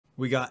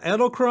We got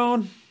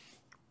Edelkrone,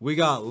 we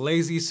got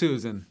Lazy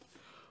Susan.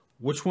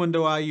 Which one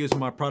do I use in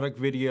my product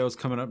videos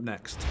coming up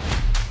next?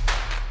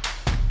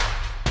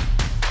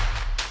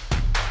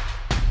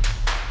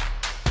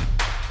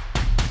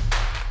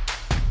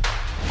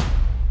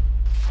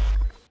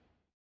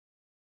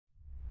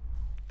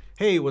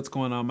 Hey, what's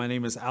going on? My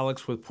name is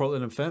Alex with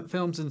Portland Event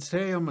Films, and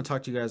today I'm going to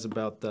talk to you guys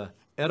about the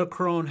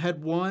Edelkrone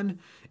HeadOne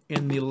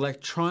and the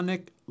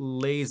electronic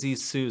Lazy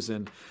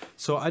Susan.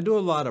 So I do a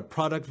lot of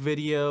product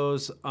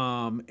videos,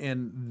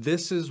 and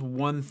this is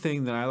one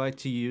thing that I like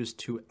to use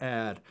to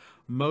add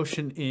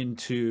motion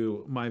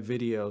into my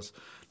videos.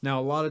 Now,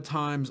 a lot of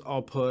times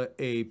I'll put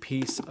a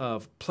piece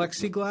of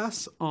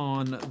plexiglass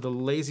on the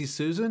Lazy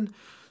Susan,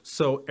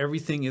 so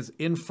everything is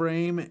in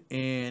frame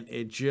and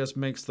it just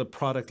makes the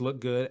product look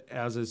good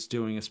as it's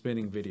doing a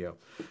spinning video.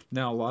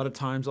 Now, a lot of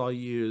times I'll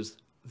use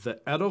the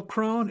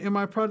Edelkrone in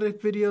my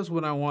product videos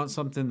when I want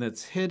something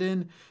that's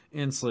hidden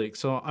and sleek.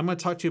 So I'm going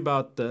to talk to you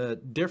about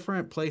the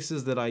different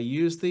places that I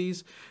use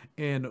these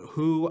and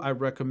who I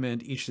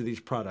recommend each of these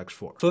products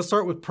for. So let's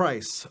start with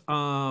price.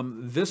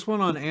 This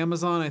one on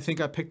Amazon, I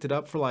think I picked it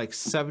up for like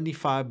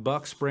 75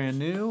 bucks brand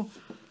new.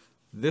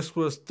 This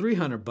was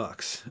 300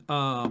 bucks.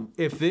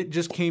 If it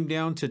just came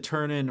down to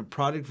turn in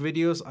product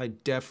videos, I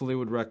definitely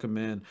would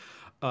recommend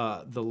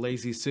the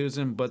Lazy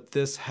Susan, but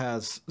this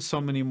has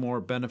so many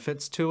more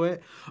benefits to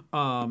it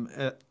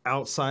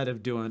outside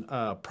of doing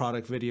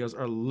product videos,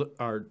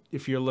 or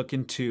if you're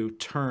looking to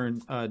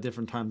turn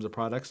different types of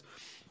products.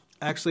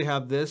 I actually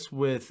have this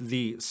with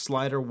the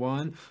slider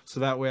one,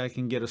 so that way I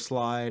can get a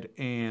slide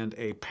and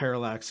a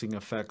parallaxing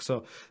effect.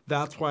 So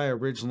that's why I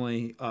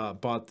originally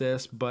bought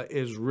this, but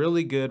is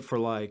really good for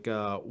like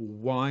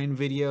wine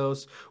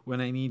videos when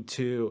I need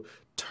to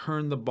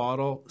turn the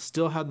bottle,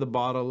 still have the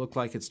bottle look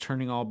like it's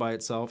turning all by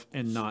itself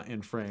and not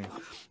in frame.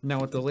 Now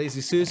with the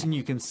Lazy Susan,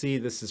 you can see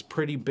this is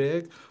pretty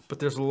big, but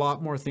there's a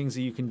lot more things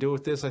that you can do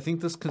with this. I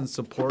think this can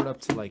support up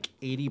to like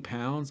 80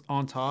 pounds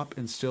on top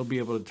and still be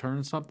able to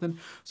turn something.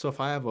 So if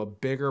I have a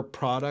bigger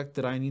product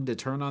that I need to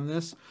turn on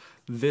this,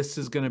 this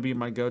is going to be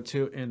my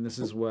go-to, and this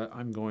is what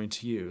I'm going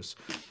to use.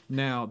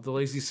 Now, the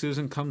Lazy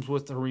Susan comes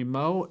with a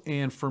remote,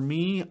 and for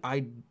me,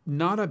 I'm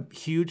not a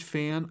huge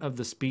fan of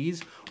the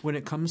speeds. When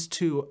it comes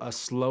to a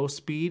slow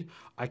speed,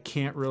 I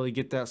can't really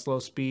get that slow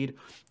speed,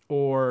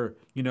 or,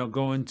 you know,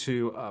 go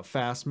into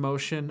fast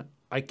motion.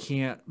 I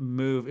can't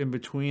move in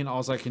between.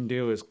 All I can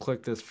do is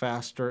click this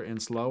faster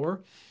and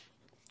slower,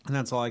 and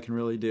that's all I can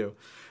really do.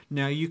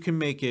 Now, you can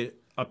make it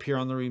up here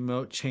on the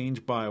remote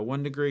change by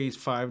 1 degree,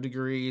 5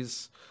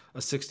 degrees, a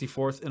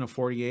 64th, and a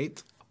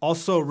 48th.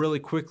 Also, really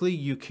quickly,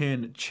 you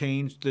can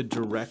change the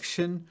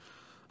direction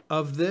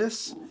of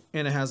this,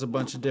 and it has a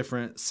bunch of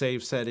different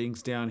save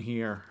settings down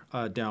here,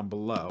 down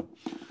below.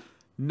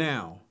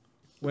 Now,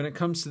 when it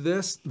comes to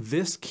this,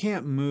 this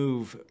can't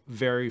move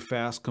very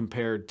fast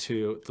compared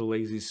to the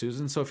Lazy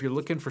Susan. So if you're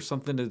looking for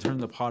something to turn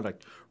the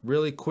product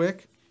really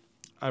quick,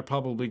 I'd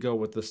probably go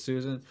with the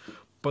Susan.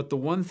 But the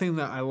one thing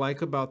that I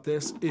like about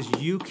this is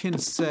you can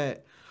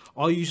set,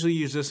 I'll usually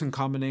use this in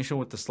combination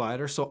with the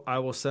slider. So I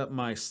will set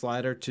my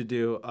slider to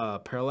do a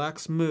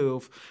parallax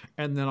move,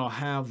 and then I'll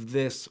have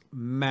this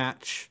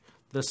match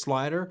the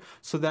slider.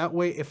 So that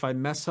way, if I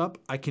mess up,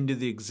 I can do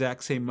the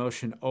exact same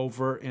motion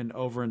over and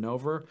over and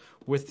over.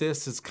 With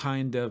this, it's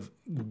kind of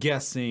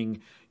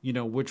guessing, you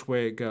know, which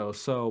way it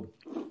goes. So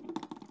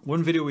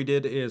one video we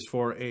did is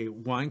for a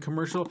wine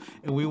commercial,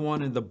 and we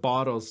wanted the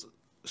bottles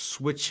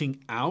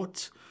switching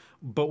out,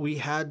 but we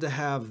had to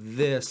have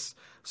this.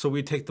 So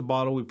we take the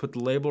bottle, we put the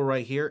label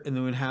right here, and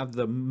then we'd have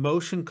the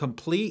motion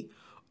complete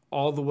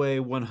all the way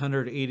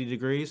 180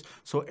 degrees.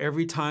 So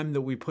every time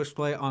that we push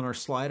play on our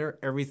slider,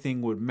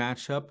 everything would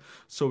match up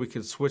so we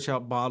could switch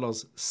out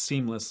bottles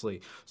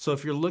seamlessly. So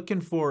if you're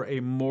looking for a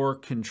more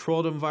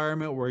controlled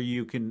environment where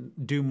you can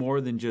do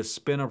more than just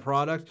spin a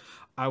product,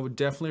 I would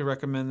definitely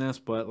recommend this,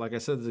 but like I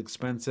said, it's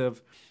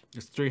expensive.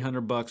 It's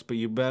 300 bucks, but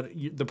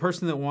the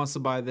person that wants to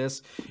buy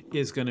this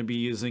is going to be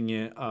using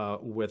it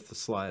with the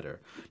slider.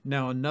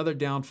 Now, another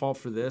downfall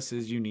for this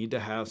is you need to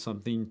have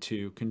something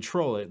to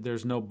control it.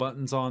 There's no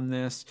buttons on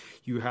this.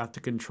 You have to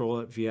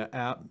control it via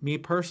app. Me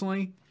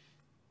personally,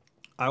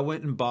 I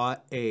went and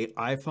bought an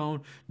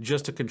iPhone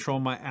just to control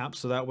my app,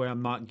 so that way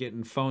I'm not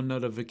getting phone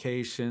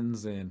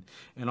notifications and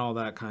all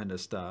that kind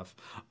of stuff.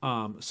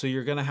 So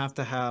you're going to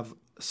have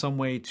some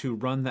way to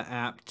run the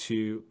app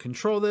to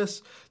control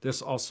this.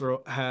 This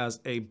also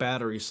has a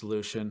battery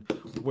solution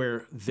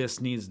where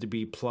this needs to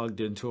be plugged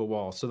into a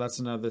wall. So that's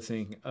another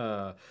thing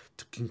to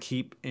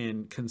keep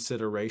in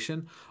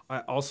consideration. I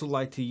also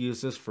like to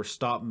use this for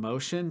stop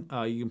motion.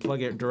 You can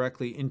plug it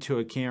directly into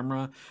a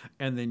camera,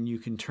 and then you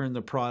can turn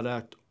the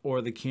product or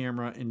the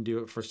camera and do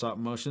it for stop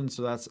motion.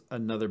 So that's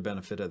another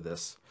benefit of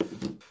this.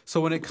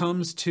 So when it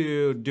comes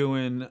to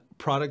doing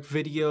product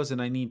videos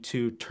and I need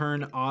to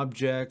turn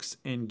objects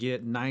and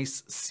get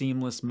nice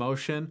seamless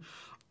motion,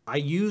 I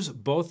use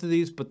both of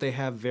these, but they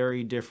have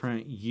very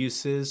different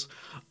uses.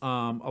 A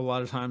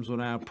lot of times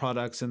when I have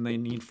products and they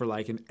need for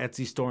like an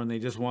Etsy store and they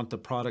just want the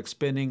product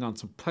spinning on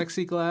some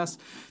plexiglass,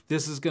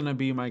 this is going to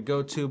be my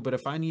go-to. But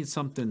if I need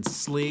something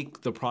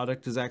sleek, the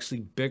product is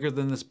actually bigger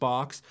than this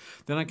box,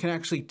 then I can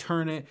actually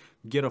turn it,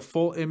 get a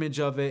full image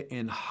of it,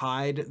 and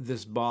hide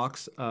this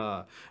box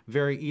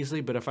very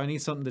easily. But if I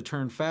need something to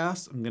turn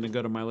fast, I'm going to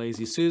go to my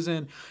Lazy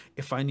Susan.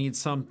 If I need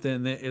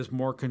something that is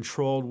more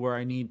controlled, where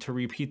I need to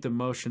repeat the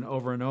motion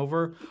over and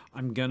over,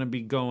 I'm going to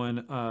be going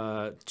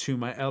to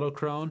my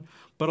Edelkrone.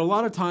 But a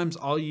lot of times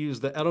I'll use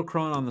the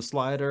Edelkrone on the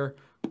slider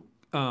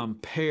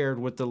paired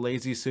with the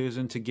Lazy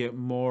Susan to get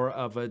more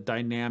of a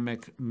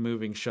dynamic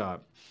moving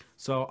shot.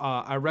 So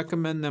I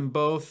recommend them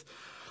both.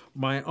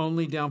 My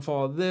only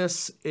downfall of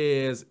this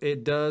is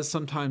it does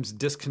sometimes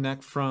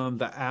disconnect from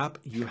the app.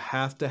 You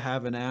have to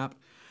have an app.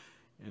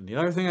 And the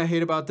other thing I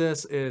hate about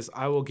this is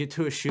I will get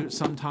to a shoot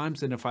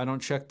sometimes, and if I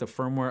don't check the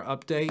firmware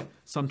update,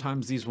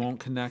 sometimes these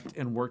won't connect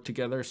and work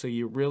together. So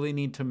you really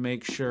need to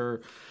make sure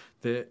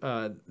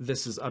that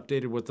this is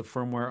updated with the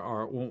firmware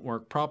or it won't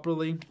work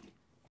properly.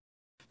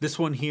 This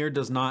one here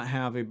does not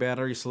have a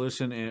battery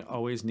solution, and it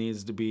always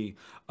needs to be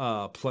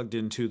plugged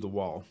into the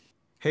wall.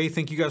 Hey,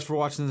 thank you guys for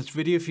watching this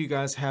video. If you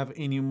guys have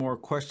any more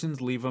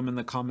questions, leave them in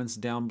the comments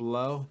down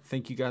below.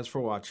 Thank you guys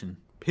for watching.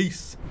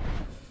 Peace.